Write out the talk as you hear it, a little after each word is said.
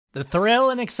The thrill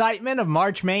and excitement of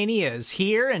March Mania is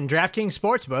here, and DraftKings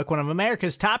Sportsbook, one of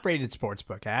America's top-rated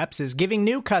sportsbook apps, is giving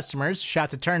new customers a shot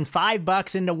to turn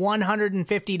 $5 into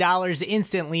 $150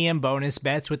 instantly in bonus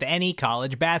bets with any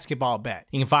college basketball bet.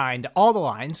 You can find all the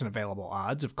lines and available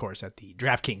odds, of course, at the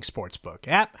DraftKings Sportsbook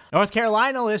app. North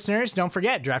Carolina listeners, don't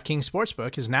forget, DraftKings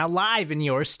Sportsbook is now live in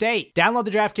your state. Download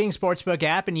the DraftKings Sportsbook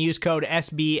app and use code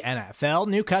SBNFL.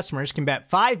 New customers can bet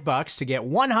 $5 to get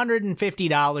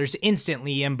 $150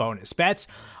 instantly in bonus bets,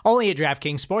 only at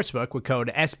DraftKings Sportsbook with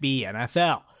code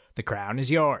SBNFL. The crown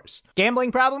is yours.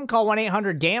 Gambling problem? Call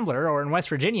 1-800-GAMBLER, or in West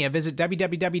Virginia, visit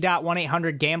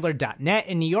www.1800gambler.net.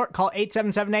 In New York, call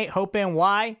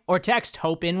 8778-HOPE-NY or text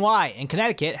HOPE-NY. In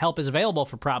Connecticut, help is available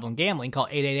for problem gambling. Call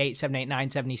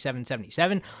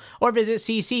 888-789-7777 or visit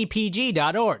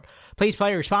ccpg.org. Please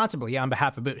play responsibly on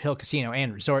behalf of Boot Hill Casino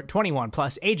and Resort. 21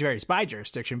 plus, age varies by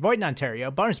jurisdiction. Void in Ontario.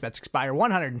 Bonus bets expire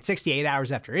 168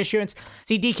 hours after issuance.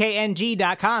 See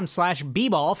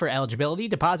dkng.com/bball for eligibility,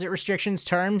 deposit restrictions,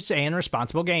 terms, and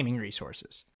responsible gaming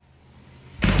resources.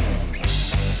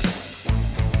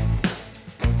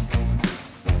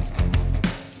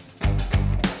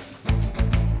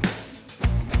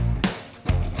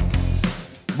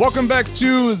 Welcome back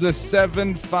to the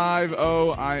 750.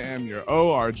 I am your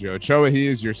RJ Ochoa. He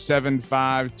is your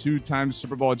 7'5", two-time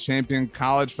Super Bowl champion,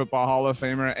 college football Hall of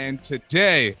Famer, and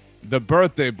today, the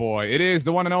birthday boy. It is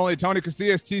the one and only Tony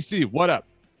Casillas. TC, what up?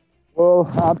 Well,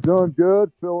 I'm doing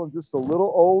good, feeling just a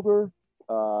little older,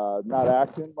 not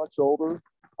acting much older,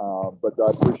 but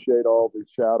I appreciate all the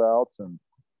shout-outs, and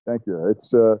thank you.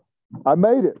 It's I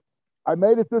made it. I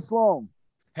made it this long.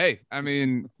 Hey, I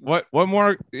mean, what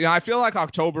more? I feel like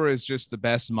October is just the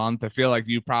best month. I feel like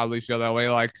you probably feel that way.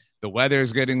 Like the weather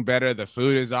is getting better. The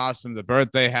food is awesome. The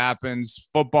birthday happens.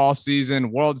 Football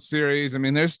season, World Series. I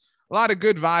mean, there's a lot of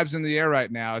good vibes in the air right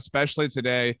now, especially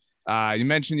today. You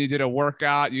mentioned you did a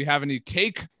workout. You have any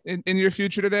cake in your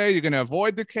future today? You're going to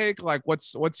avoid the cake? Like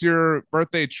what's your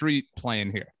birthday treat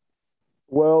plan here?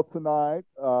 Well, tonight,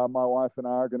 my wife and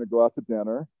I are going to go out to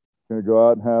dinner. Going to go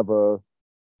out and have a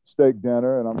steak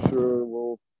dinner, and I'm sure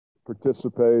we'll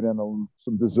participate in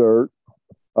some dessert.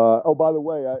 Oh, by the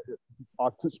way,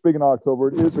 speaking of October,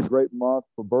 it is a great month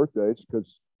for birthdays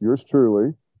because yours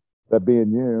truly, that being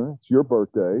you, it's your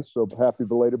birthday. So happy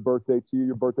belated birthday to you.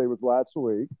 Your birthday was last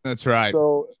week. That's right.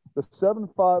 So the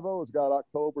 750 has got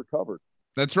October covered.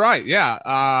 That's right. Yeah.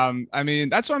 I mean,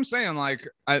 that's what I'm saying. Like,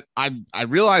 I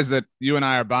realize that you and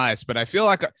I are biased, but I feel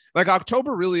like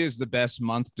October really is the best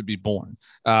month to be born.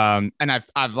 And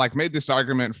I've like made this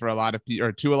argument for a lot of people,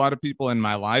 or to a lot of people in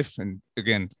my life. And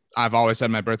again, I've always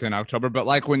had my birthday in October, but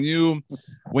like when you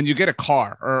get a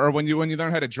car or when you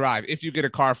learn how to drive, if you get a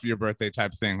car for your birthday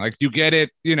type thing, like you get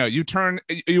it,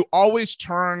 you always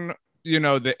turn,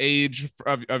 the age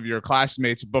of your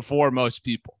classmates before most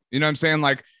people. You know what I'm saying?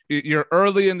 Like you're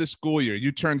early in the school year,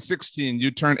 you turn 16, you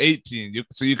turn 18,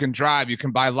 so you can drive, you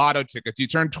can buy lotto tickets, you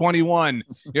turn 21. You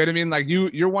know what I mean? Like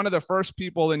you're one of the first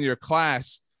people in your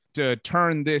class to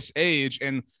turn this age.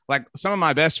 And like some of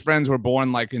my best friends were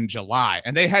born like in July,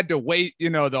 and they had to wait,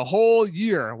 the whole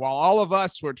year while all of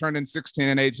us were turning 16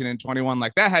 and 18 and 21.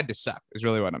 Like that had to suck is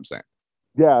really what I'm saying.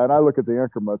 Yeah, and I look at the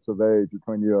increments of age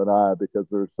between you and I because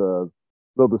there's a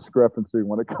little discrepancy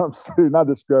when it comes to, not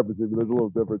discrepancy, but there's a little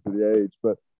difference in the age.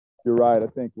 But you're right. I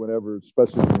think whenever,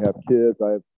 especially when you have kids,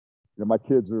 my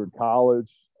kids are in college.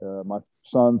 My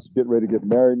son's getting ready to get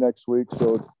married next week,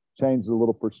 so it changes a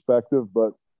little perspective.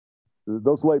 But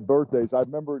those late birthdays, I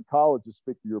remember in college, to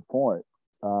speak to your point,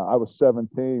 I was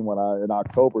 17 in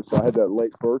October, so I had that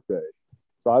late birthday.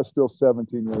 So I was still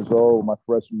 17 years old my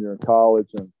freshman year in college,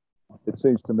 and it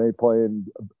seems to me playing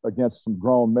against some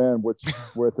grown men, which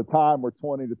were at the time were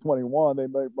 20 to 21. They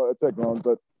may take grown,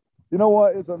 but you know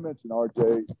what? As I mentioned,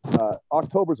 RJ,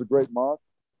 October is a great month.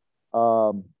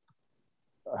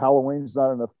 Halloween's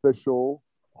not an official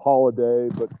holiday,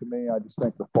 but to me, I just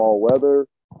think the fall weather,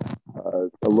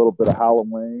 a little bit of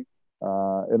Halloween,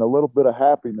 and a little bit of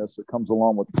happiness that comes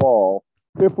along with fall.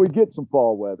 If we get some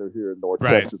fall weather here in North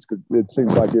Texas, because it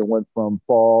seems like it went from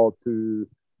fall to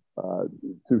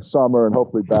summer and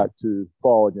hopefully back to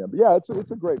fall again. But yeah, it's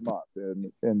a great month,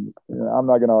 and I'm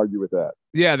not going to argue with that.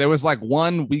 Yeah, there was like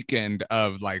one weekend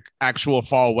of like actual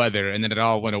fall weather, and then it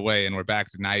all went away, and we're back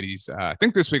to 90s. I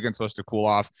think this weekend's supposed to cool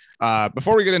off.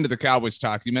 Before we get into the Cowboys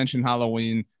talk, you mentioned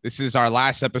Halloween. This is our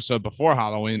last episode before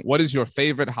Halloween. What is your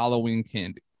favorite Halloween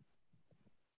candy?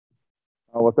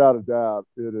 Without a doubt,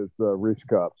 it is Reese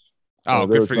Cups. Oh,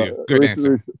 good for you. Good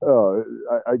answer.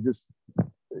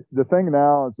 The thing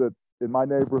now is that in my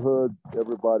neighborhood,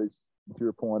 everybody's, to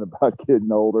your point about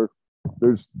getting older,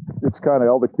 it's kind of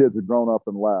all the kids are grown up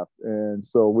and left. And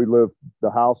so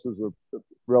the houses are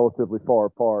relatively far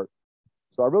apart.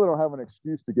 So I really don't have an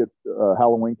excuse to get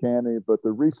Halloween candy, but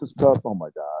the Reese's Cup, oh my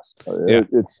gosh,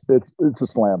 it's a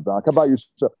slam dunk. How about you?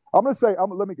 So I'm going to say,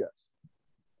 let me guess,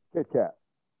 Kit Kat.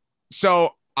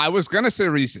 So I was going to say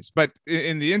Reese's, but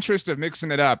in the interest of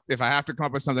mixing it up, if I have to come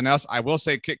up with something else, I will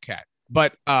say Kit Kat.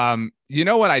 But you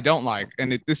know what I don't like,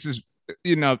 and this is,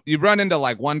 you run into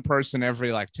like one person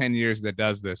every like 10 years that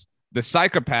does this. The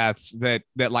psychopaths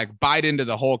that like bite into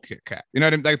the whole Kit Kat. You know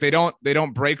what I mean? Like they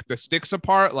don't break the sticks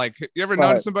apart. Like, you ever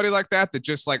notice somebody like that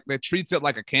just like that treats it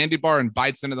like a candy bar and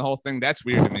bites into the whole thing? That's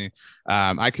weird to me.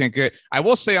 I can't get. I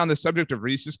will say on the subject of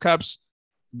Reese's Cups,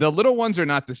 the little ones are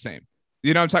not the same.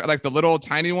 You know what I'm talking, like the little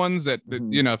tiny ones that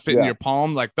fit in your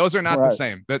palm. Like those are not the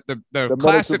same. The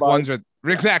classic ones are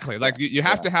exactly like you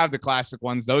have to have the classic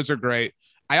ones. Those are great.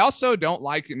 I also don't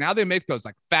like it. Now they make those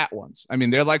like fat ones. I mean,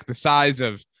 they're like the size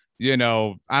of, they're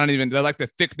like the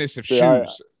thickness of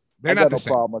shoes. They're not the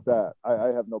same. Problem with that. I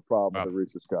have no problem with the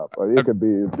Reese's Cup. It could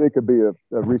be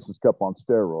a Reese's Cup on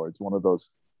steroids. One of those.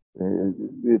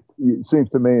 It seems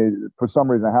to me for some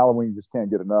reason Halloween you just can't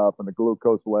get enough, and the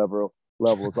glucose level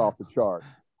is off the chart.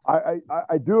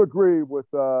 I do agree with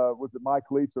Mike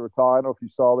Leach or Ty. I don't know if you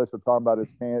saw this. We're talking about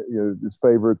his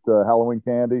favorite Halloween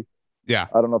candy. Yeah,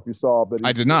 I don't know if you saw, but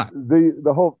I did not.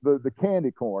 The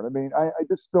candy corn. I mean, I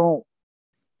just don't.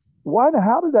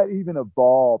 How did that even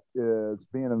evolve as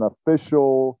being an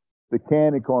official? The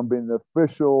candy corn being the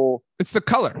official. It's the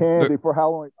color candy for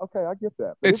Halloween. Okay, I get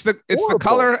that. It's the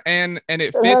color and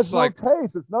it fits has like no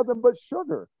taste. It's nothing but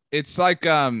sugar. It's like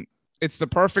it's the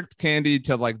perfect candy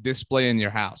to like display in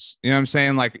your house. You know what I'm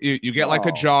saying? Like you get like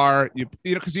a jar,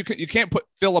 because you can't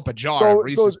fill up a jar of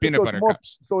Reese's peanut butter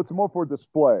cups. So it's more for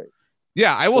display.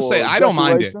 Yeah, I will say I don't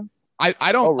mind it.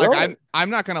 I don't really? I'm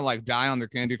not gonna like die on the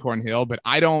candy corn hill, but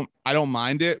I don't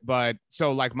mind it. But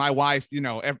so like my wife,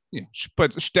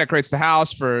 she decorates the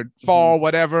house for fall,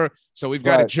 whatever. So we've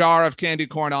got a jar of candy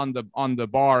corn on the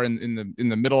bar in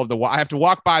the middle of the. I have to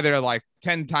walk by there like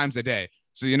 10 times a day.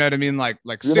 So you know what I mean? Like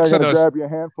You're 6 of those. Grab you a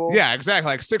handful. Yeah,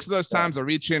 exactly. Like 6 of those times I'll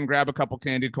reach in, grab a couple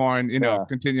candy corn,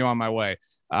 continue on my way.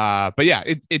 But yeah,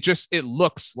 it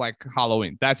looks like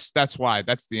Halloween. That's why.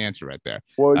 That's the answer right there.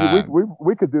 Well,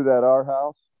 we could do that at our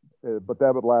house, but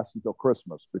that would last until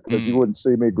Christmas because you wouldn't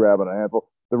see me grabbing a handful.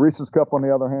 The Reese's Cup, on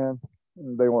the other hand,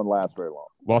 they won't last very long.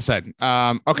 Well said.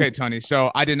 Okay, Tony.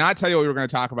 So I did not tell you what we were going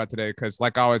to talk about today because,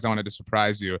 like always, I wanted to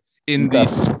surprise you. In the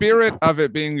spirit of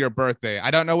it being your birthday, I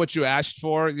don't know what you asked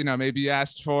for. Maybe you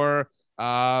asked for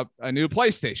a new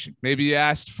PlayStation. Maybe you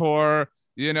asked for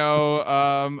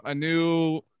a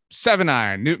new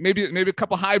 7-iron, maybe a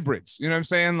couple hybrids. You know what I'm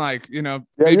saying? Like,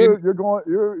 maybe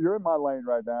you're in my lane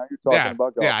right now. You're talking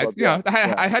about golf. Yeah,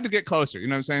 I had to get closer. You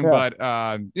know what I'm saying?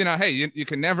 Yeah. But hey, you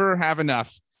can never have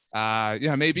enough.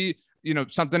 Maybe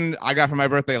something I got for my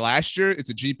birthday last year. It's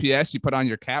a GPS. You put on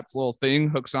your cap's little thing,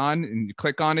 hooks on, and you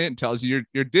click on it and tells you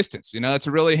your distance. That's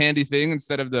a really handy thing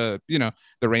instead of the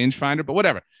rangefinder. But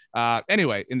whatever.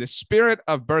 Anyway, in the spirit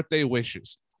of birthday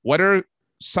wishes, what are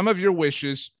some of your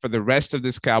wishes for the rest of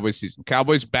this Cowboys season?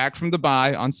 Cowboys back from the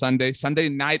bye on Sunday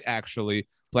night, actually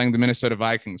playing the Minnesota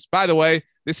Vikings. By the way,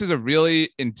 this is a really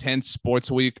intense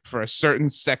sports week for a certain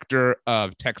sector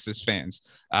of Texas fans.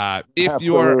 If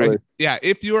you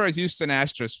are a Houston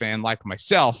Astros fan like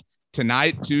myself,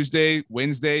 tonight, Tuesday,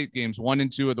 Wednesday, games 1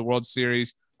 and 2 of the World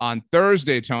Series. On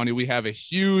Thursday, Tony, we have a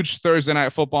huge Thursday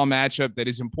night football matchup that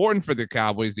is important for the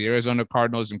Cowboys. The Arizona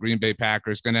Cardinals and Green Bay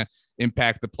Packers going to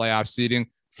impact the playoff seeding.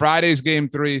 Friday's game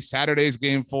 3, Saturday's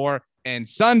game 4, and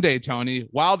Sunday, Tony,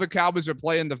 while the Cowboys are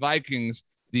playing the Vikings,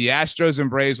 the Astros and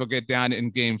Braves will get down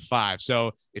in game 5.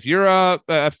 So if you're a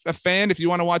fan, if you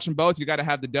want to watch them both, you got to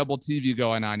have the double TV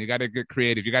going on. You got to get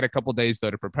creative. You got a couple days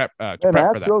though to prep for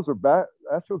that.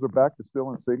 Astros are back to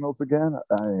stealing signals again.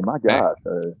 I mean, my God.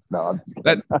 No,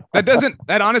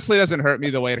 that honestly doesn't hurt me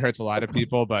the way it hurts a lot of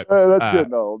people. But that's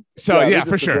good. No. So yeah,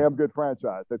 for sure. Damn good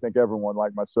franchise. I think everyone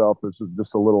like myself is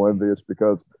just a little envious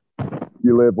because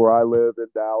you live where I live in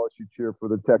Dallas. You cheer for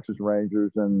the Texas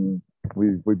Rangers, and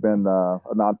we've been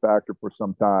a non-factor for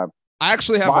some time. I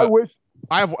actually have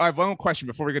I have one question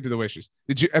before we get to the wishes.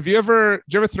 Did you ever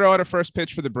throw out a first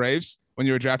pitch for the Braves when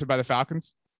you were drafted by the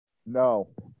Falcons? No.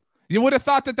 You would have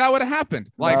thought that would have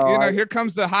happened. Like, here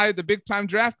comes the big time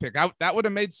draft pick. That would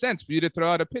have made sense for you to throw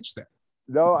out a pitch there.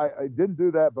 No, I didn't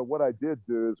do that. But what I did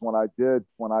do is when I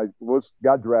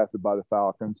got drafted by the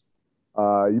Falcons, you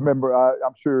remember,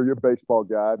 I'm sure you're a baseball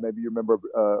guy. Maybe you remember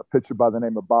a pitcher by the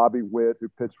name of Bobby Witt who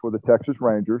pitched for the Texas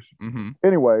Rangers. Mm-hmm.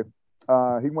 Anyway,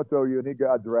 He went to OU and he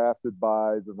got drafted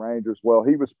by the Rangers. Well,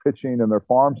 he was pitching in their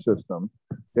farm system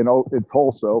in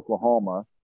Tulsa, Oklahoma.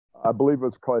 I believe it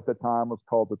was called, at the time, it was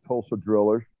called the Tulsa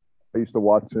Drillers. I used to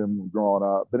watch him growing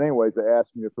up. But anyways, they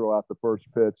asked me to throw out the first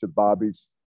pitch at Bobby's.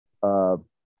 I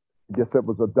guess it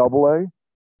was a double-A.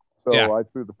 So yeah. I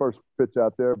threw the first pitch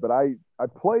out there. But I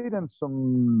played in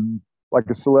some like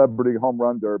a celebrity home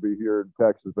run derby here in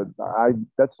Texas. But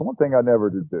that's the one thing I never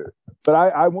did do. But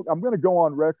I'm going to go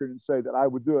on record and say that I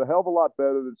would do a hell of a lot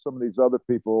better than some of these other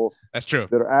people. That's true.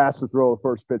 That are asked to throw the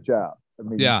first pitch out. I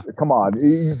mean, come on.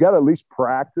 You got to at least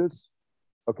practice,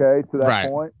 okay, to that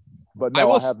point. But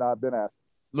no, I have not been asked.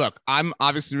 Look, I'm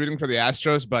obviously rooting for the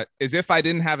Astros, but as if I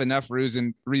didn't have enough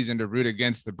reason to root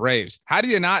against the Braves. How do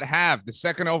you not have the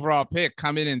second overall pick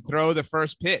come in and throw the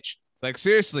first pitch? Like,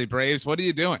 seriously, Braves, what are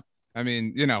you doing? I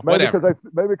mean, whatever.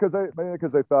 Maybe because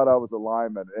they thought I was a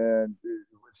lineman, and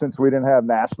since we didn't have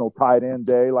National Tight End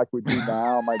Day like we do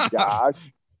now, my gosh,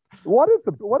 what if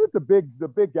the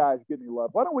big guys get any love?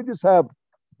 Why don't we just have?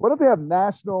 What if they have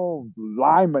National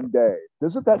Lineman Day?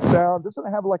 Doesn't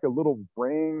it have like a little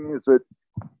ring as it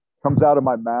comes out of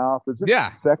my mouth? Is it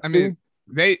sexy? I mean,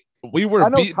 we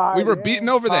were beaten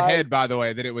over the head, by the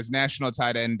way, that it was National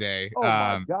Tight End Day. Oh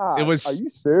my God. It was. Are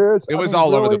you serious? It was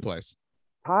all over the place.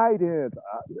 Tight end.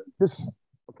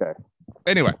 Okay.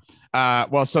 Anyway,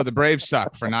 so the Braves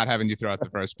suck for not having you throw out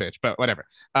the first pitch, but whatever.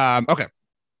 Okay.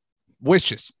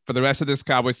 Wishes for the rest of this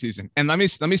Cowboys season. And let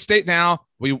me state now,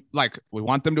 we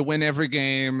want them to win every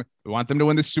game. We want them to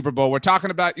win the Super Bowl. We're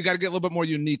talking about, you got to get a little bit more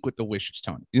unique with the wishes,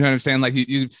 Tony. You know what I'm saying? Like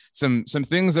you some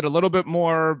things that are a little bit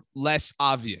more less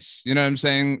obvious. You know what I'm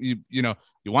saying? You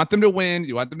want them to win,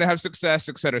 you want them to have success,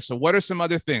 etc. So what are some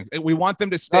other things? We want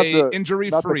them to stay injury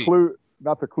free.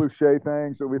 Not the cliche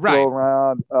things that we throw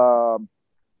around.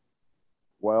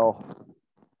 Well,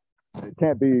 it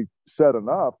can't be said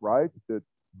enough, right? That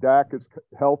Dak is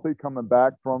healthy coming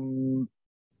back from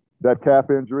that calf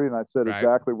injury, and I said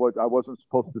exactly what I wasn't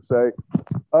supposed to say.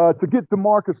 To get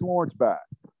DeMarcus Lawrence back,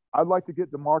 I'd like to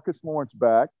get DeMarcus Lawrence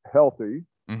back healthy,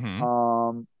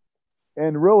 and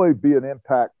really be an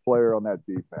impact player on that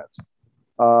defense.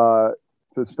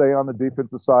 To stay on the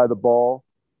defensive side of the ball.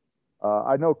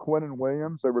 I know Quinnen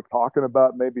Williams, they were talking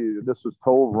about maybe this was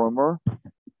total rumor,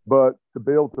 but to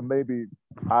be able to maybe,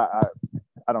 I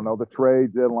don't know, the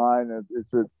trade deadline,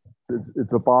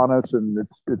 it's upon us, and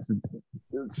it's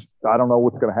I don't know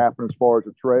what's going to happen as far as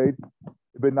a trade.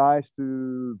 It'd be nice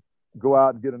to go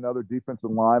out and get another defensive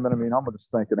lineman. I mean, I'm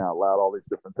just thinking out loud all these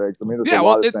different things. I mean, there's a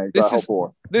lot of things I hope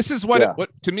for. This is what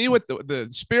to me, what the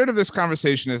spirit of this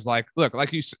conversation is like. Look,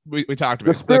 like we talked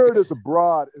about. The spirit is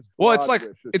broad. Well, it's like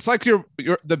your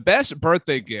the best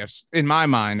birthday gifts in my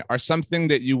mind are something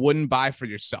that you wouldn't buy for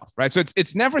yourself, right? So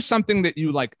it's never something that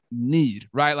you like need,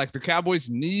 right? Like the Cowboys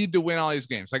need to win all these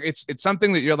games. Like it's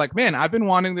something that you're like, man, I've been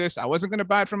wanting this. I wasn't going to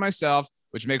buy it for myself,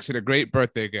 which makes it a great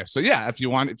birthday gift. So yeah, if you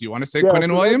want to say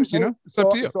Quinnen Williams, it's up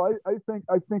to you. So I think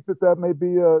that may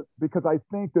be because I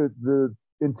think that the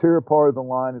interior part of the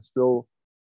line is still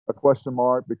a question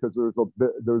mark, because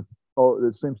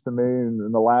it seems to me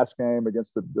in the last game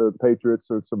against the Patriots,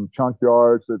 there's some chunk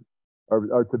yards that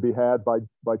are to be had by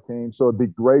teams. So it'd be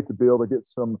great to be able to get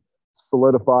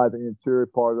solidify the interior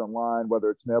part of the line, whether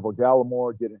it's Neville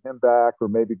Gallimore, getting him back, or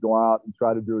maybe go out and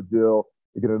try to do a deal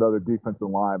to get another defensive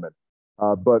lineman.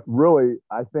 But really,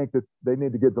 I think that they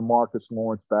need to get DeMarcus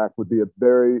Lawrence back would be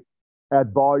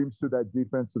add volumes to that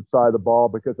defensive side of the ball,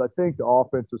 because I think the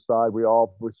offensive side, we've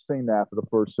seen that for the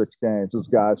first 6 games. Those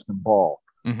guys can ball.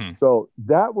 Mm-hmm. So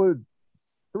that would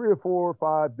 3 or 4 or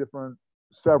 5 different,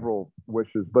 several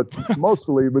wishes, but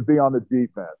mostly would be on the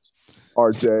defense,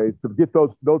 RJ, to get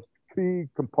those key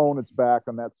components back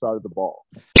on that side of the ball.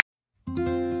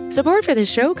 Support for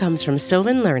this show comes from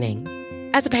Sylvan Learning.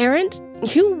 As a parent,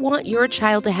 you want your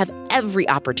child to have every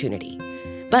opportunity,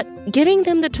 but giving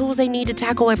them the tools they need to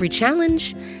tackle every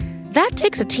challenge, that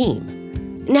takes a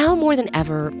team. Now more than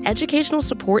ever, educational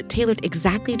support tailored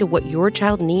exactly to what your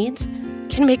child needs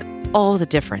can make all the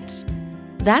difference.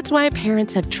 That's why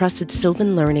parents have trusted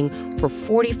Sylvan Learning for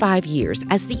 45 years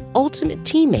as the ultimate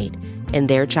teammate in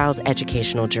their child's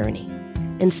educational journey,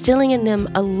 instilling in them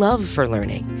a love for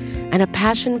learning and a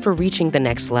passion for reaching the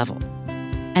next level.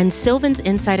 And Sylvan's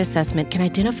Insight Assessment can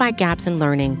identify gaps in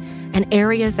learning and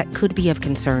areas that could be of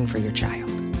concern for your child.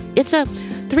 It's a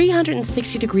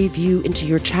 360-degree view into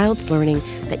your child's learning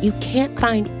that you can't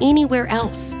find anywhere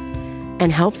else,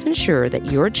 and helps ensure that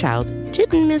your child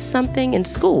didn't miss something in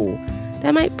school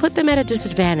that might put them at a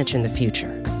disadvantage in the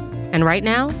future. And right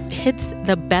now, it's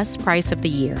the best price of the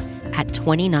year at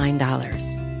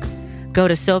 $29. Go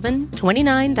to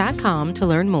sylvan29.com to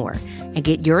learn more and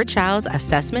get your child's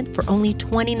assessment for only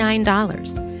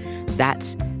 $29.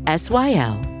 That's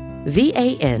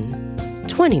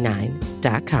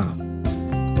SYLVAN29.com.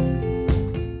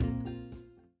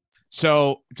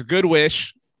 So it's a good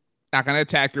wish. Not going to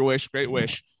attack your wish. Great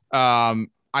wish.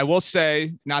 I will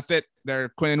say, not that they're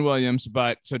Quinn Williams,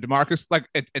 but so DeMarcus, like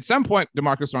at some point,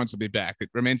 DeMarcus Lawrence will be back. It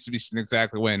remains to be seen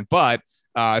exactly when. But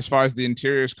as far as the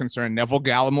interior is concerned, Neville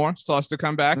Gallimore still has to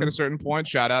come back at a certain point.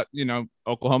 Shout out,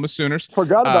 Oklahoma Sooners.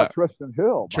 Forgot about Tristan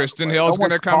Hill. Tristan Hill is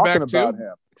going to come back too.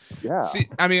 Yeah. See,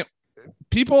 I mean,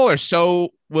 people are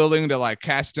so willing to like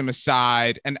cast him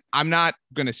aside, and I'm not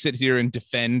going to sit here and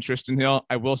defend Tristan Hill.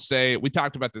 I will say, we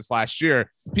talked about this last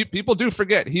year. People do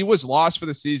forget he was lost for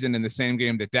the season in the same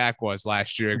game that Dak was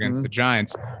last year against the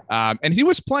Giants. And he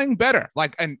was playing better.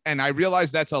 Like, and I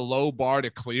realize that's a low bar to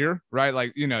clear, right?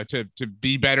 Like, to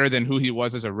be better than who he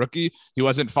was as a rookie. He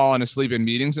wasn't falling asleep in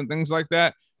meetings and things like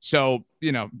that. So,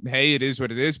 hey, it is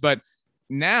what it is. But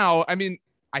now, I mean,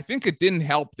 I think it didn't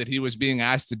help that he was being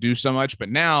asked to do so much, but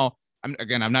now I'm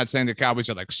not saying the Cowboys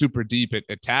are like super deep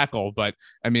at tackle, but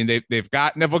I mean, they've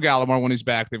got Neville Gallimore when he's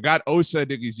back. They've got Osa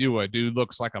Odighizuwa, dude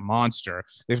looks like a monster.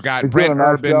 They've got Brent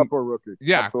Urban.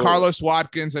 Yeah. Absolutely. Carlos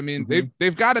Watkins. I mean,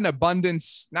 they've got an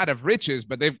abundance, not of riches,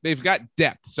 but they've got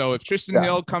depth. So if Tristan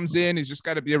Hill comes in, he's just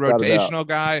got to be a rotational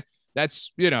guy.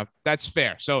 That's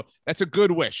fair. So that's a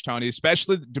good wish, Tony,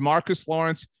 especially DeMarcus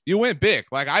Lawrence. You went big.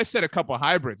 Like I said, a couple of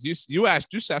hybrids. You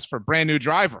asked for a brand new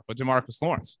driver with DeMarcus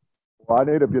Lawrence. Well, I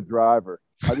need a good driver.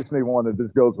 I just need one that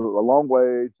just goes a long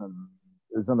ways and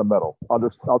is in the middle.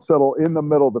 I'll settle in the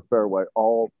middle of the fairway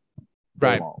all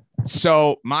day long.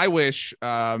 So my wish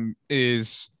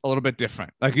is a little bit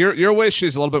different. Like your wish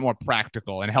is a little bit more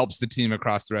practical and helps the team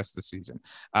across the rest of the season.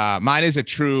 Mine is a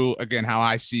true, again, how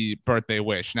I see birthday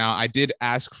wish. Now, I did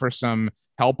ask for some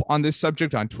help on this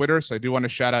subject on Twitter, so I do want to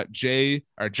shout out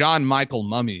John Michael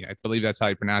Mummy. I believe that's how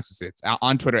he pronounces it. It's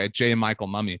on Twitter at J Michael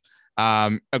Mummy.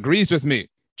 Agrees with me.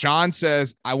 John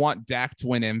says, I want Dak to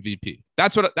win MVP.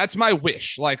 That's my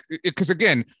wish. Like, because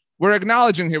again, we're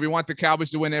acknowledging here, we want the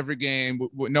Cowboys to win every game,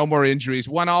 no more injuries,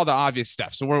 won all the obvious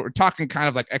stuff. So we're talking kind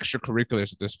of like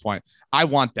extracurriculars at this point. I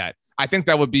want that. I think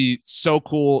that would be so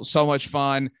cool, so much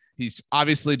fun. He's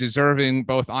obviously deserving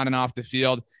both on and off the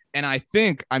field. And I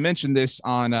think I mentioned this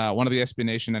on one of the SB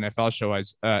Nation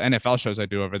NFL shows I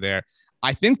do over there.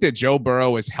 I think that Joe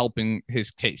Burrow is helping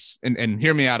his case. And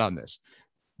hear me out on this.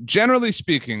 Generally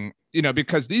speaking,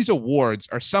 because these awards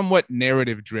are somewhat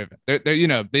narrative driven.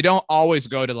 They don't always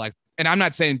go to like, and I'm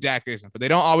not saying Dak isn't, but they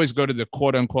don't always go to the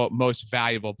quote unquote most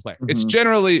valuable player. It's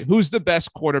generally who's the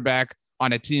best quarterback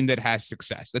on a team that has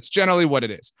success. That's generally what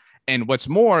it is. And what's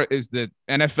more is that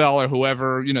NFL or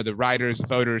whoever, the writers,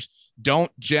 voters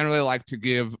don't generally like to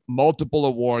give multiple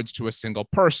awards to a single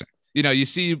person. You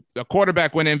see a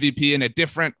quarterback win MVP and a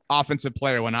different offensive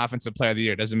player win Offensive Player of the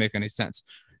Year. It doesn't make any sense.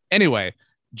 Anyway,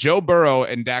 Joe Burrow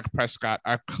and Dak Prescott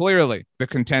are clearly the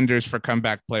contenders for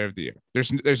Comeback Player of the Year.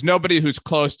 There's nobody who's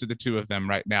close to the two of them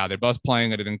right now. They're both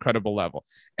playing at an incredible level.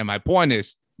 And my point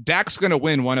is, Dak's going to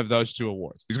win one of those two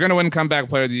awards. He's going to win Comeback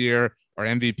Player of the Year or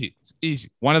MVP. It's easy.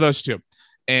 One of those two.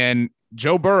 And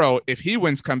Joe Burrow, if he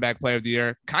wins Comeback Player of the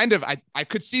Year, kind of, I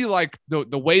could see like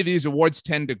the way these awards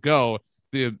tend to go,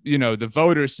 the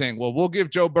voters saying, well, we'll give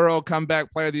Joe Burrow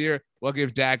Comeback Player of the Year. We'll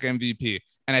give Dak MVP.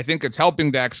 And I think it's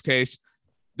helping Dak's case.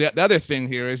 The other thing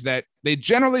here is that they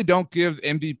generally don't give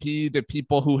MVP to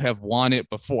people who have won it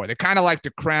before. They kind of like to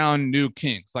crown new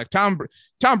kings. Like Tom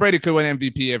Brady could win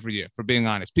MVP every year, for being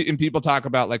honest. And people talk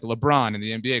about like LeBron in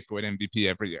the NBA could win MVP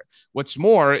every year. What's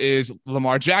more is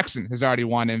Lamar Jackson has already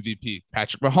won MVP.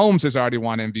 Patrick Mahomes has already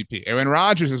won MVP. Aaron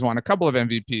Rodgers has won a couple of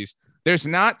MVPs. There's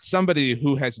not somebody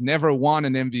who has never won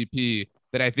an MVP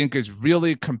that I think is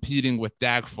really competing with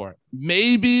Dak for it.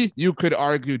 Maybe you could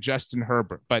argue Justin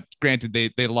Herbert, but granted,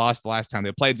 they lost the last time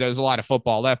they played. There's a lot of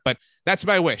football left, but that's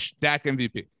my wish, Dak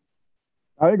MVP.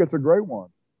 I think it's a great one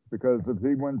because if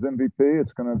he wins MVP,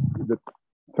 it's going to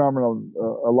determine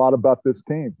a lot about this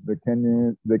team. They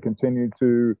continue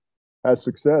to have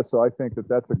success. So I think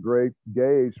that's a great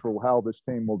gauge for how this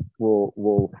team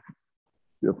will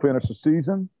finish the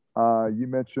season. You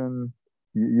mentioned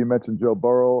Joe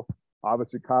Burrow.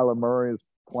 Obviously, Kyler Murray is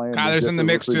playing. Kyler's in the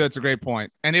mix too. That's a great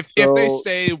point. And if they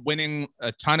stay winning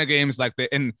a ton of games like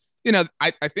that, and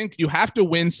I think you have to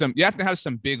win some. You have to have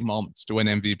some big moments to win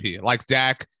MVP, like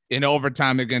Dak in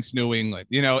overtime against New England.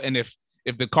 And if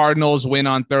the Cardinals win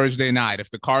on Thursday night,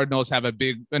 if the Cardinals have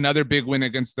another big win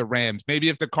against the Rams, maybe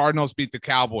if the Cardinals beat the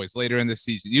Cowboys later in the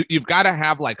season, you've got to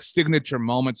have like signature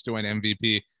moments to win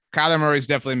MVP. Kyler Murray is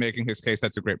definitely making his case.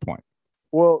 That's a great point.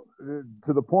 Well,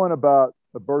 to the point about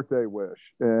a birthday wish.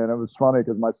 And it was funny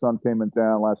because my son came in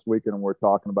town last weekend and we're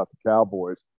talking about the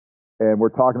Cowboys and we're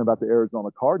talking about the Arizona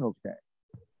Cardinals game.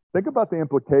 Think about the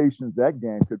implications that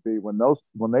game could be when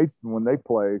they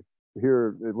play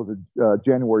here. It was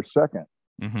January 2nd.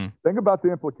 Mm-hmm. Think about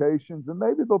the implications, and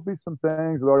maybe there'll be some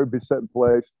things that already be set in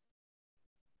place.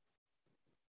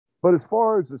 But as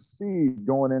far as the seed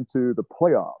going into the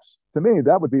playoffs, to me,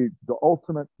 that would be the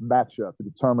ultimate matchup to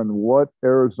determine what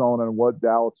Arizona and what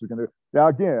Dallas are going to do. Now,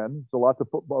 again, there's a lot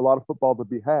of football to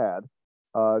be had,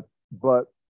 but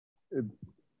it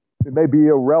may be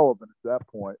irrelevant at that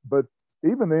point. But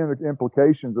even the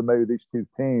implications of maybe these two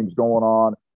teams going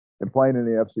on and playing in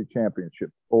the FC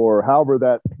Championship, or however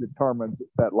that determines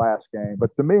that last game. But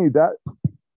to me, that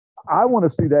I want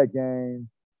to see that game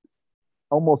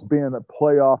almost being a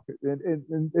playoff,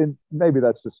 and maybe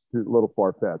that's just a little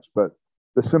far-fetched, but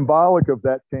the symbolic of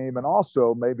that team, and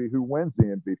also maybe who wins the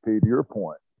MVP, to your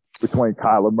point, between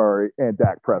Kyler Murray and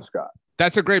Dak Prescott.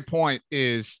 That's a great point.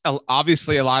 Is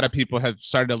obviously a lot of people have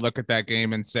started to look at that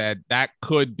game and said that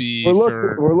could be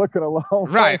we're looking along,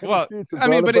 right? Well, I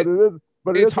mean, but it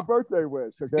is a birthday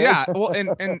wish. Okay? Yeah. Well,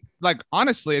 and like,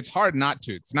 honestly, it's hard not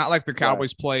to. It's not like the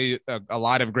Cowboys play a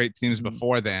lot of great teams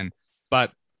before then,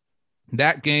 but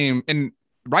that game, and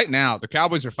right now the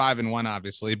Cowboys are 5-1,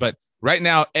 obviously, but right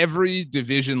now every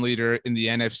division leader in the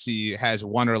NFC has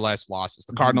one or less losses.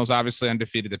 The Cardinals obviously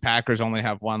undefeated. The Packers only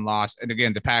have one loss. And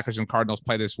again, the Packers and Cardinals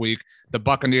play this week. The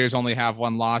Buccaneers only have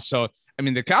one loss. So, I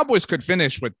mean, the Cowboys could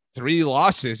finish with 3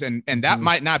 losses, and that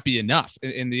might not be enough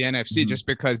in the NFC just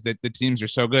because the teams are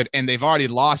so good. And they've already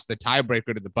lost the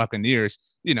tiebreaker to the Buccaneers,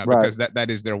 because that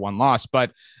is their one loss.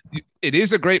 But it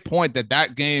is a great point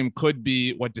that game could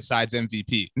be what decides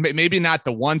MVP. Maybe not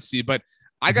the 1 seed, but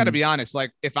I got to be honest.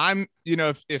 Like, if I'm,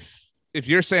 if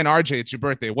you're saying, RJ, it's your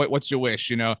birthday, what's your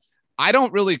wish? I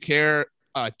don't really care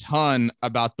a ton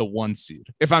about the 1 seed,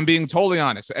 if I'm being totally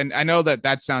honest. And I know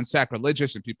that sounds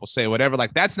sacrilegious and people say whatever,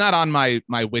 like that's not on my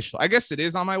wish list. I guess it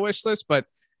is on my wish list, but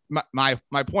my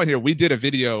point here, we did a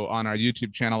video on our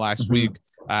YouTube channel last week.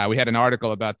 We had an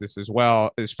article about this as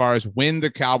well, as far as when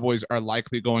the Cowboys are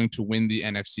likely going to win the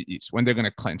NFC East, when they're going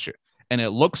to clinch it. And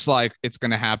it looks like it's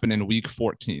going to happen in week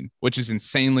 14, which is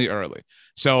insanely early.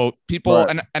 So people,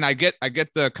 and I get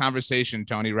the conversation,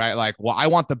 Tony, right? Like, well, I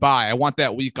want the bye. I want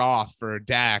that week off for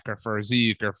Dak or for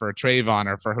Zeke or for Trayvon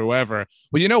or for whoever.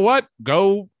 Well, you know what?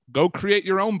 Go create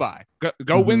your own bye.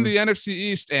 Go win the NFC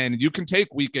East, and you can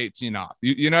take week 18 off.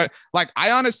 Like,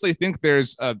 I honestly think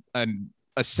there's a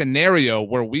scenario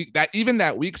where even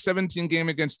that week 17 game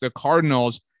against the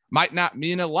Cardinals might not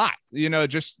mean a lot,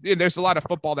 there's a lot of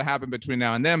football to happen between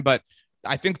now and then. But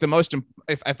I think the most,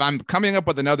 if I'm coming up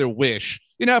with another wish,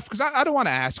 because I don't want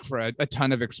to ask for a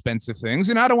ton of expensive things,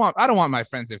 I don't want my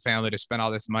friends and family to spend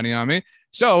all this money on me.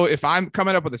 So if I'm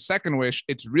coming up with a second wish,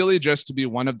 it's really just to be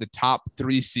one of the top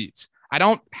 3 seeds. I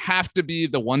don't have to be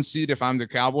the 1 seed if I'm the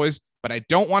Cowboys, but I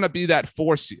don't want to be that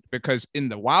 4 seed, because in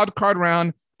the wild card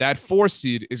round, that 4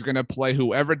 seed is going to play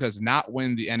whoever does not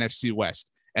win the NFC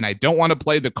West. And I don't want to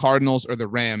play the Cardinals or the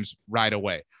Rams right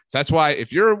away. So that's why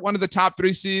if you're one of the top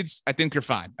 3 seeds, I think you're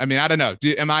fine. I mean, I don't know.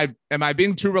 Am I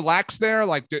being too relaxed there?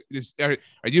 Like, are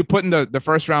you putting the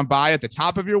first round bye at the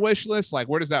top of your wish list? Like,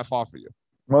 where does that fall for you?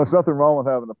 Well, there's nothing wrong with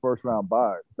having the first round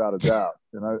bye, without a doubt.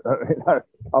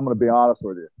 I'm going to be honest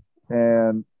with you.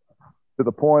 And to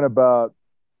the point about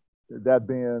that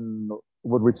being,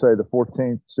 would we say, the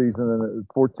 14th season and the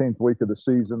 14th week of the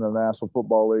season in the National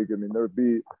Football League? I mean, there would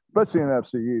be, especially in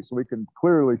NFC East, we can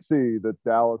clearly see that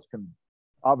Dallas can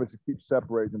obviously keep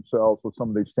separating themselves with some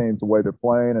of these teams the way they're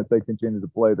playing. If they continue to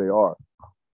play, they are.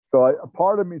 So a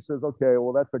part of me says, okay,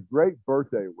 well, that's a great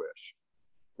birthday wish.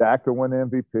 Dak to win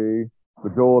MVP, to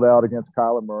duel it out against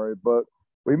Kyler Murray, but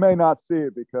we may not see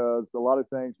it because a lot of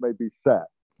things may be set.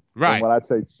 Right. And when I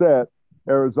say set,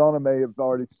 Arizona may have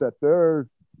already set their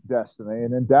destiny,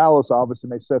 and then Dallas obviously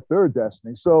may set their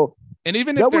destiny. So, and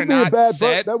even if they're not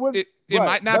set, it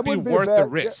might not be worth the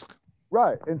risk.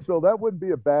 Right. And so that wouldn't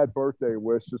be a bad birthday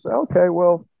wish to say, okay,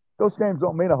 well, those games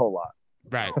don't mean a whole lot.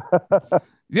 Right.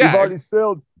 Yeah. You've already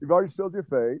sealed your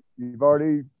fate. You've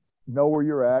already know where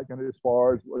you're at as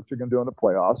far as what you're going to do in the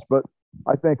playoffs. But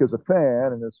I think as a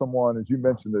fan and as someone, as you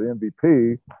mentioned, the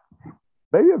MVP,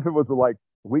 maybe if it was like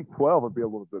week 12, it'd be a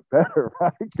little bit better,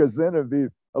 right? Because then it'd be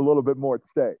a little bit more at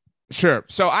stake. Sure.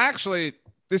 So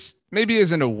this maybe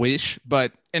isn't a wish,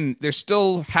 and there's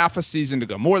still half a season to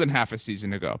go, more than half a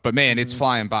season to go, but man, it's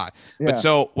flying by. Yeah. But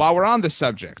so while we're on the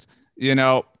subject,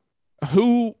 the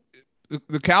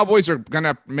Cowboys are going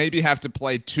to maybe have to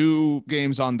play 2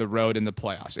 games on the road in the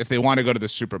playoffs if they want to go to the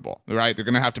Super Bowl, right? They're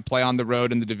going to have to play on the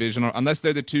road in the divisional, unless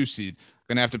they're the 2 seed,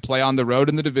 going to have to play on the road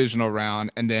in the divisional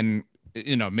round, and then,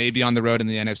 maybe on the road in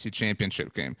the NFC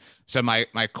Championship game. So my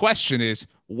question is,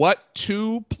 what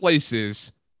two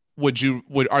places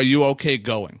are you okay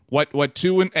going? What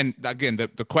two? And again,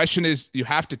 the question is, you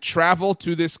have to travel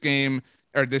to this game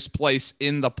or this place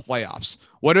in the playoffs.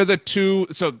 What are the two?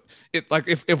 So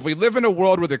if we live in a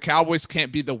world where the Cowboys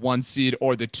can't be the 1 seed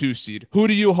or the 2 seed, who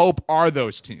do you hope are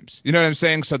those teams? You know what I'm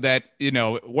saying? So that,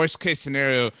 worst case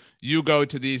scenario, you go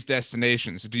to these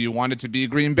destinations. Do you want it to be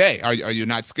Green Bay? Are you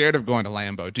not scared of going to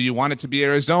Lambeau? Do you want it to be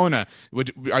Arizona?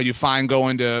 Are you fine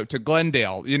going to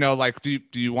Glendale? Do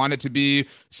you want it to be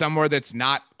somewhere that's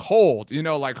not cold?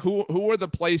 Who are the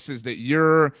places that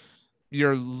you're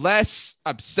less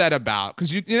upset about?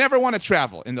 Because you never want to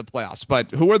travel in the playoffs,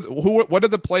 but what are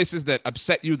the places that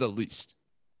upset you the least?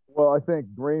 Well, I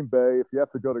think Green Bay, if you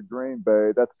have to go to Green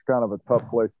Bay, that's kind of a tough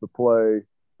place to play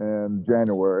in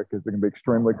January because it can be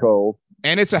extremely cold.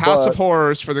 And it's a house of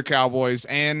horrors for the Cowboys.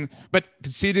 But to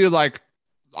see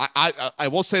I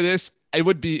will say this, it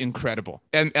would be incredible.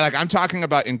 And I'm talking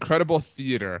about incredible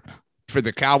theater for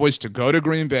the Cowboys to go to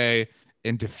Green Bay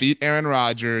and defeat Aaron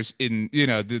Rodgers in,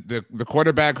 the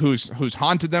quarterback who's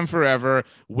haunted them forever,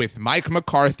 with Mike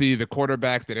McCarthy, the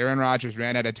quarterback that Aaron Rodgers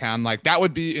ran out of town. That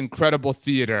would be incredible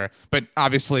theater, but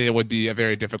obviously it would be a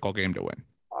very difficult game to win.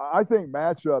 I think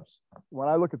matchups, when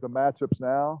I look at the matchups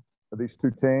now of these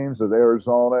two teams, of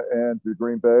Arizona and the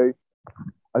Green Bay,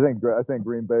 I think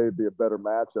Green Bay would be a better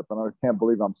matchup. And I can't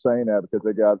believe I'm saying that because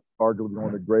they got arguably one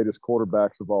of the greatest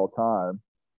quarterbacks of all time.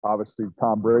 Obviously,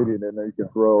 Tom Brady, and then you can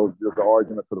throw the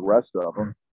argument for the rest of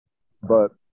them.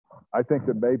 But I think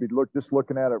that maybe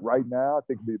looking at it right now, I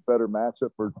think it'd be a better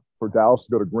matchup for Dallas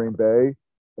to go to Green Bay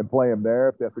and play them there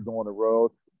if they have to go on the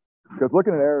road. Because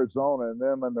looking at Arizona and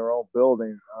them in their own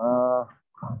building,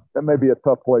 that may be a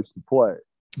tough place to play.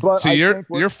 But so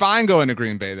you're fine going to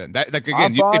Green Bay then.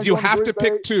 If you have to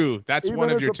pick two, that's one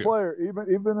of your two.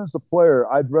 Even as a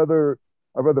player, I'd rather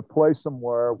play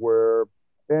somewhere where,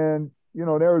 and in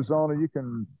Arizona, you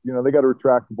can, they got a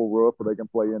retractable roof where they can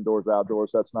play indoors, outdoors.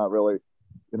 That's not really,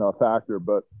 a factor.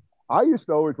 But I used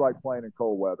to always like playing in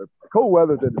cold weather. Cold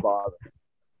weather didn't bother me,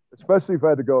 especially if I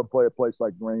had to go and play a place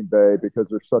like Green Bay because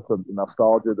there's such a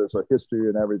nostalgia, there's a history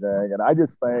and everything. And I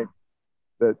just think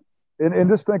that, and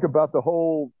just think about the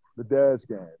Dez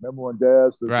game. Remember when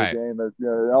Dez, the game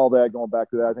that, all that going back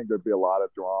to that, I think there'd be a lot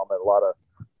of drama and a lot of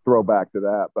throwback to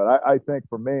that. But I think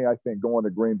for me, going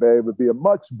to Green Bay would be a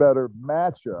much better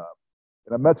matchup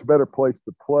and a much better place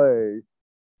to play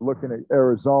looking at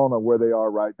Arizona where they are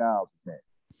right now as a team.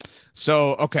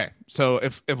 So, okay. So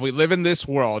if we live in this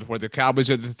world where the Cowboys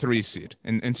are the 3 seed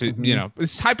and so,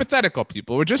 it's hypothetical,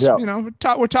 people. We're just,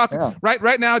 we're talking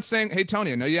right now. It's saying, hey,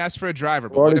 Tony, I know you asked for a driver,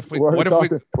 but what if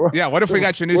we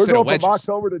got your new set of wedges? From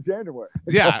October to January.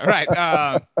 Yeah.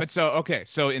 Right. But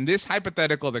so in this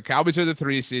hypothetical, the Cowboys are the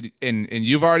 3 seed and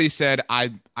you've already said,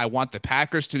 I want the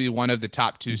Packers to be one of the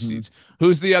top 2 seeds.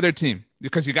 Who's the other team?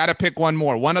 Because you got to pick one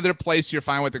more. One other place you're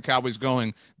fine with the Cowboys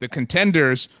going. The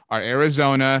contenders are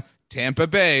Arizona, Tampa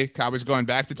Bay, Cowboys going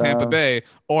back to Tampa Bay,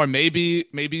 or maybe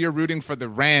you're rooting for the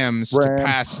Rams to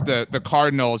pass the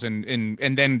Cardinals and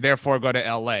then therefore go to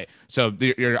LA. So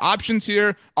your options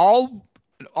here, all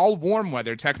warm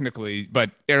weather technically,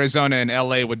 but Arizona and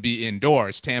LA would be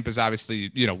indoors. Tampa's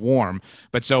obviously, warm.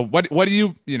 But so what do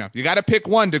you got to pick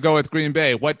one to go with Green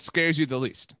Bay. What scares you the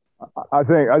least? I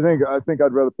think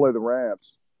I'd rather play the Rams.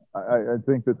 I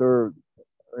think that they're,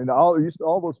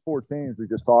 all those 4 teams we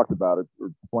just talked about are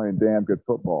playing damn good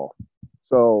football.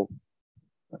 So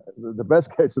the best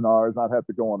case scenario is not have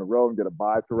to go on the road and get a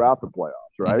bye throughout the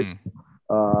playoffs, right?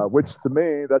 Which to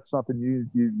me, that's something you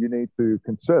need to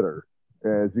consider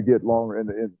as you get longer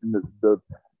in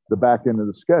the back end of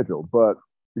the schedule. But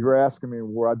you're asking me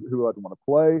who I'd want to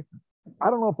play.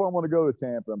 I don't know if I want to go to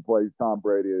Tampa and play Tom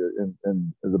Brady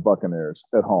in the Buccaneers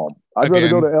at home. I'd rather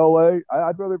go to LA.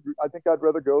 I think I'd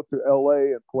rather go to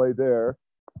LA and play there.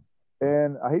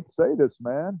 And I hate to say this,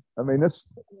 man. I mean,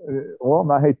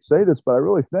 I hate to say this, but I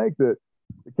really think that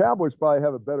the Cowboys probably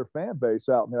have a better fan base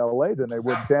out in LA than they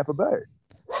would in Tampa Bay.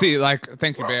 See,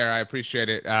 thank you, Bear. I appreciate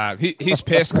it. He's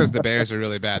pissed because the Bears are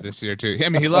really bad this year too. I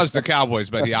mean, he loves the Cowboys,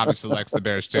 but he obviously likes the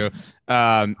Bears too.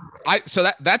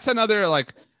 So that's another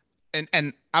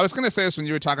And I was going to say this when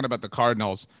you were talking about the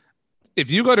Cardinals. If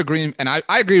you go to Green, and I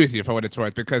agree with you for what it's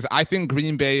worth, because I think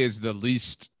Green Bay is the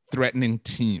least threatening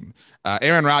team.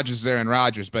 Aaron Rodgers is Aaron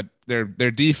Rodgers, but their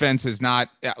defense is not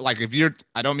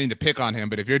I don't mean to pick on him,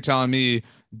 but if you're telling me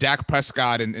Dak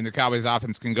Prescott and the Cowboys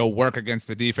offense can go work against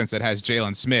the defense that has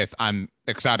Jalen Smith, I'm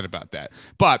excited about that.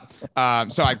 But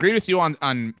so I agree with you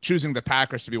on choosing the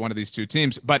Packers to be one of these 2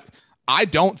 teams, but I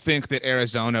don't think that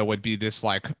Arizona would be this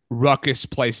like ruckus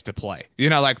place to play. You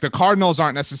know, like the Cardinals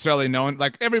aren't necessarily known.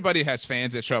 Like everybody has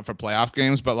fans that show up for playoff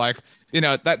games, but like, you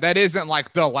know, that isn't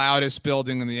like the loudest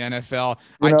building in the NFL.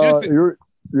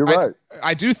 You're right.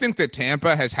 I do think that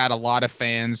Tampa has had a lot of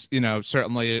fans, you know,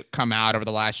 certainly come out over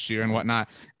the last year and whatnot.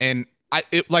 And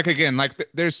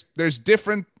there's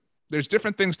different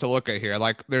things to look at here.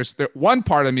 Like one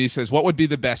part of me says, what would be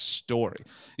the best story?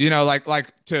 You know,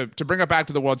 like to bring it back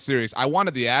to the World Series, I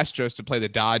wanted the Astros to play the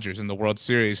Dodgers in the World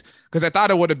Series because I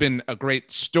thought it would have been a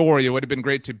great story. It would have been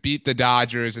great to beat the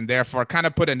Dodgers and therefore kind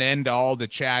of put an end to all the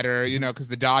chatter, you know, because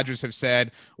the Dodgers have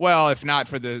said, well, if not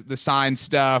for the sign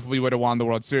stuff, we would have won the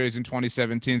World Series in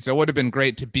 2017. So it would have been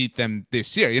great to beat them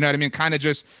this year. You know what I mean? Kind of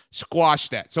just squash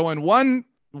that. So in one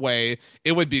way,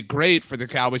 it would be great for the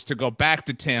Cowboys to go back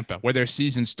to Tampa where their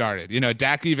season started. You know,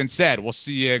 Dak even said, we'll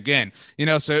see you again. You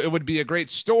know, so it would be a great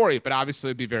story, but obviously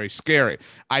it'd be very scary.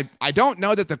 I don't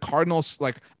know that the Cardinals,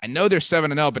 like, I know they're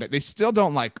 7-0, but they still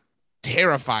don't like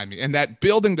terrify me, and that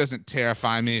building doesn't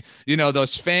terrify me. You know,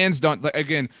 those fans don't.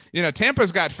 Again, you know,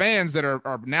 Tampa's got fans that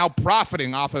are now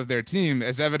profiting off of their team,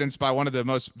 as evidenced by one of the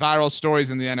most viral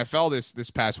stories in the NFL this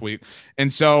past week.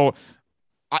 And so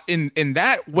in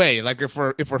that way, like if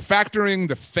we're factoring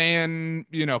the fan,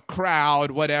 you know,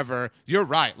 crowd, whatever, you're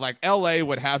right. Like LA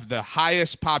would have the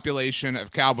highest population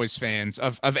of Cowboys fans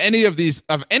of any of these,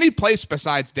 of any place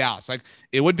besides Dallas. Like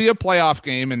it would be a playoff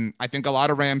game, and I think a lot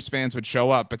of Rams fans would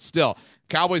show up, but still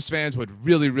Cowboys fans would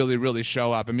really, really, really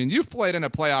show up. I mean, you've played in a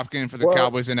playoff game for the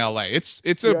Cowboys in LA. It's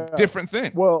a different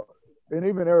thing. Well, and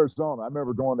even Arizona, I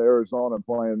remember going to Arizona and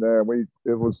playing there.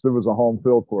 It was a home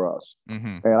field for us,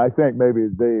 and I think maybe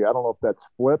I don't know if that's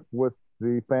flipped with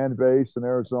the fan base in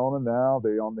Arizona now.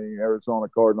 They on the Arizona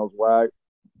Cardinals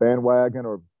bandwagon,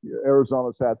 or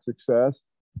Arizona's had success.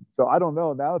 So I don't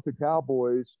know. Now that the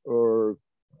Cowboys are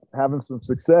having some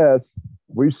success,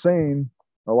 we've seen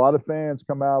a lot of fans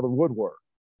come out of the woodwork.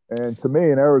 And to me,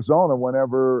 in Arizona,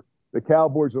 whenever the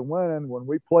Cowboys are winning, when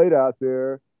we played out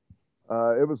there,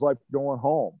 it was like going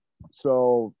home.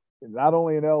 So not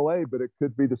only in LA, but it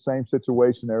could be the same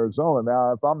situation in Arizona.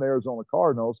 Now, if I'm the Arizona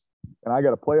Cardinals and I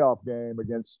got a playoff game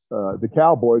against the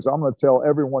Cowboys, I'm going to tell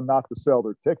everyone not to sell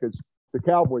their tickets to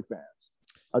Cowboy fans.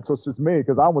 That's just me,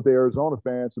 because I want the Arizona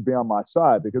fans to be on my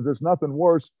side, because there's nothing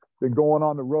worse than going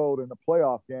on the road in a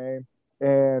playoff game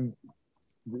and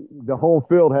the home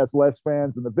field has less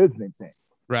fans than the visiting team.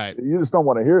 Right. You just don't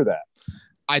want to hear that.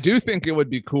 I do think it would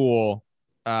be cool.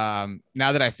 Now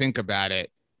that I think about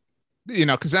it, you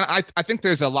know, because I think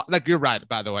there's a lot, like you're right,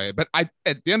 by the way, but at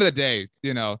the end of the day,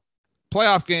 you know,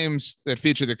 playoff games that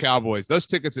feature the Cowboys, those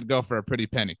tickets would go for a pretty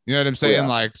penny. You know what I'm saying?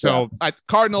 Like, so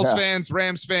Cardinals fans,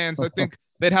 Rams fans, I think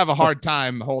they'd have a hard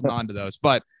time holding on to those,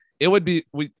 but it would be,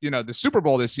 the Super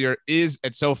Bowl this year is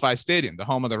at SoFi Stadium, the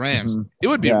home of the Rams. It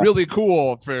would be really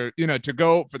cool for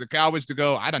the Cowboys to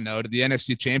go, I don't know, to the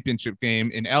NFC Championship game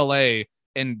in LA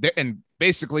and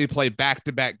basically play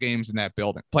back-to-back games in that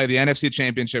building, play the NFC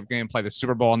Championship game, play the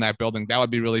Super Bowl in that building. That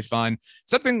would be really fun.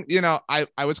 Something,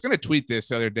 I was going to tweet this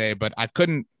the other day, but I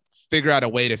couldn't figure out a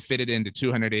way to fit it into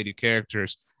 280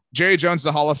 characters. Jerry Jones,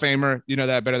 the Hall of Famer, you know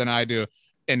that better than I do.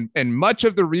 And much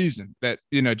of the reason that,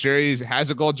 Jerry has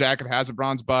a gold jacket, has a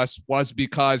bronze bust, was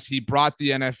because he brought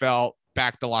the NFL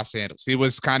back to Los Angeles. He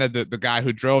was kind of the guy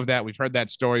who drove that. We've heard that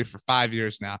story for 5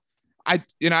 years now. I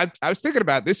was thinking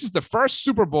about, this is the first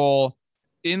Super Bowl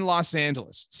in Los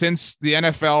Angeles since the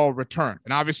NFL returned.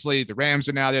 And obviously the Rams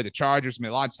are now there, the Chargers, a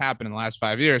lot's happened in the last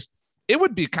 5 years. It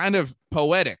would be kind of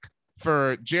poetic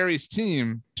for Jerry's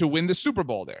team to win the Super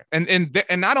Bowl there. And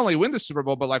not only win the Super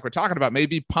Bowl, but like we're talking about,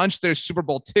 maybe punch their Super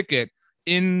Bowl ticket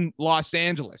in Los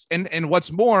Angeles. And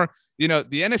what's more, the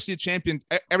NFC champion,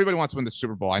 everybody wants to win the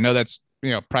Super Bowl. I know that's,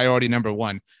 priority number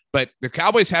one, but the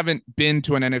Cowboys haven't been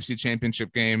to an NFC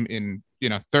championship game in,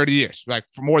 30 years, like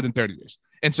for more than 30 years.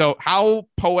 And so how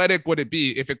poetic would it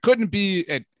be if it couldn't be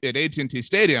at AT&T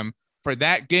Stadium for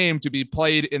that game to be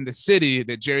played in the city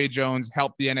that Jerry Jones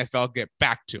helped the NFL get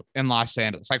back to in Los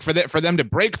Angeles? Like for them to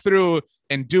break through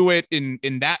and do it in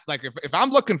that, like if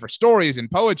I'm looking for stories and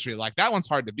poetry, like that one's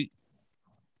hard to beat.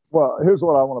 Well, here's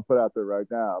what I want to put out there right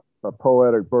now, a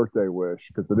poetic birthday wish,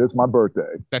 because it is my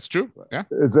birthday. That's true. Yeah.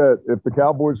 Is that if the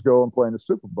Cowboys go and play in the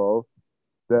Super Bowl,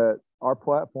 that our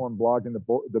platform, blogging the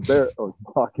boys.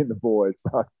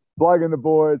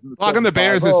 Blogging the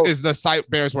Bears is the site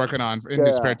Bears working on in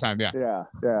his spare time. Yeah.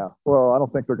 Well, I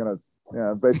don't think they're going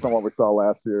to, based on what we saw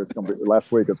last year,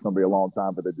 last week, it's going to be a long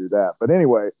time for them to do that. But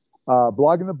anyway,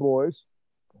 blogging the boys,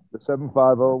 the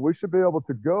 750, we should be able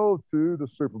to go to the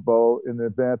Super Bowl in the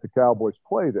event the Cowboys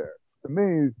play there. To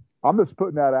me, I'm just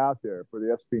putting that out there for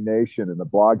the SB Nation and the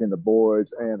Blogging the Boys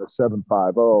and the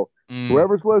 750.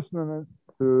 Whoever's listening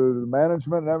to the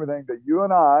management and everything, that you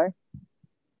and I,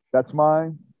 that's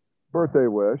my birthday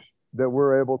wish, that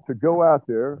we're able to go out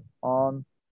there on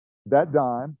that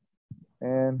dime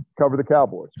and cover the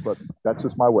Cowboys. But that's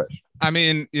just my wish. I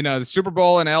mean, the Super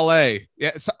Bowl in LA.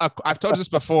 Yeah, I've told you this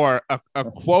before. A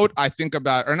quote I think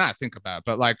about, or not think about,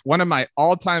 but like one of my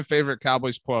all-time favorite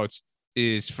Cowboys quotes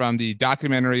is from the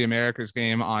documentary America's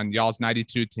Game on y'all's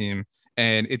 92 team.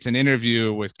 And it's an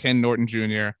interview with Ken Norton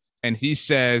Jr. And he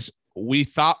says, "We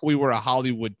thought we were a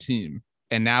Hollywood team,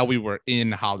 and now we were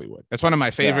in Hollywood." That's one of my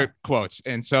favorite quotes.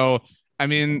 And so, I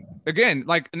mean, again,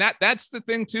 like, and that's the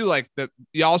thing too, like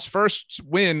y'all's first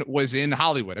win was in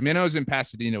Hollywood. I mean, it was in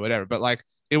Pasadena, whatever, but like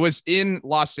it was in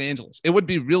Los Angeles. It would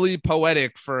be really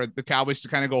poetic for the Cowboys to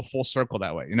kind of go full circle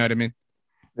that way. You know what I mean?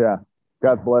 Yeah.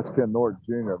 God bless Ken Norton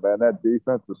Jr., man. That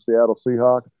defense, the Seattle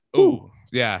Seahawks. Ooh,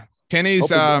 yeah.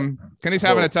 Kenny's having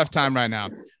a tough time right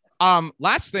now.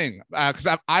 Last thing, because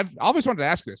I've always wanted to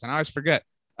ask this, and I always forget.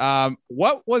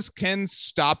 What was Ken's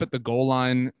stop at the goal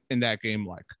line in that game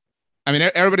like? I mean,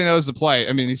 everybody knows the play.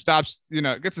 I mean, he stops,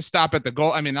 gets a stop at the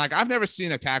goal. I mean, like, I've never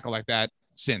seen a tackle like that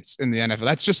since in the NFL.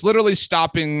 That's just literally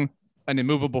stopping an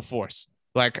immovable force.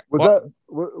 Like, was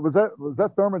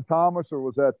that Thurman Thomas, or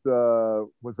was that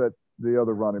the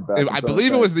other running back? I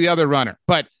believe it was the other runner,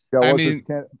 but I mean,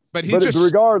 but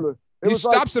regardless, he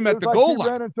stops him at the goal line.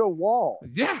 He ran into a wall.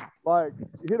 Yeah, like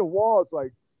he hit a wall. It's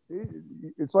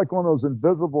like one of those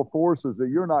invisible forces that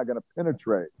you're not going to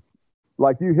penetrate.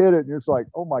 Like, you hit it and it's like,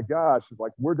 oh my gosh, it's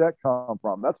like, where'd that come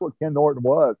from? That's what Ken Norton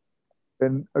was.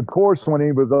 And of course, when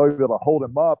he was able to hold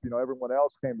him up, everyone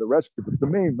else came to rescue. But to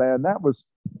me, man, that was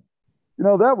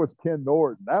Ken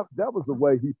Norton. That was the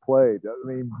way he played. I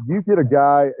mean, you get a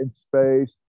guy in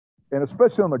space, and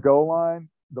especially on the goal line,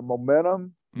 the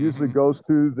momentum usually goes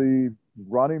to the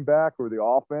running back or the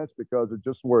offense because it's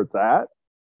just where it's at.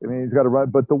 I mean, he's got to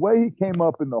run. But the way he came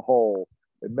up in the hole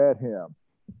and met him,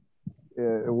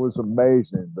 it was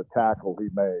amazing, the tackle he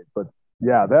made. But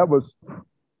yeah, that was,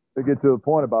 to get to the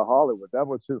point about Hollywood, that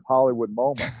was his Hollywood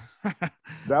moment.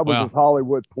 That was his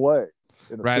Hollywood play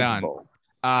in the Super Bowl.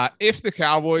 If the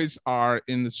Cowboys are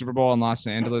in the Super Bowl in Los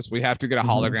Angeles, we have to get a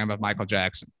hologram of Michael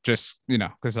Jackson. Just,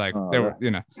 because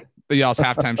the y'all's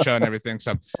halftime show and everything.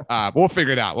 So we'll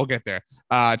figure it out. We'll get there.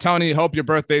 Tony, hope your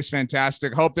birthday's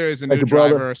fantastic. Hope there is a new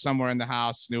driver somewhere in the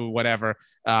house, new whatever.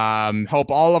 Hope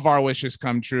all of our wishes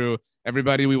come true.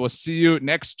 Everybody, we will see you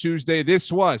next Tuesday.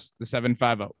 This was the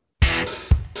 750.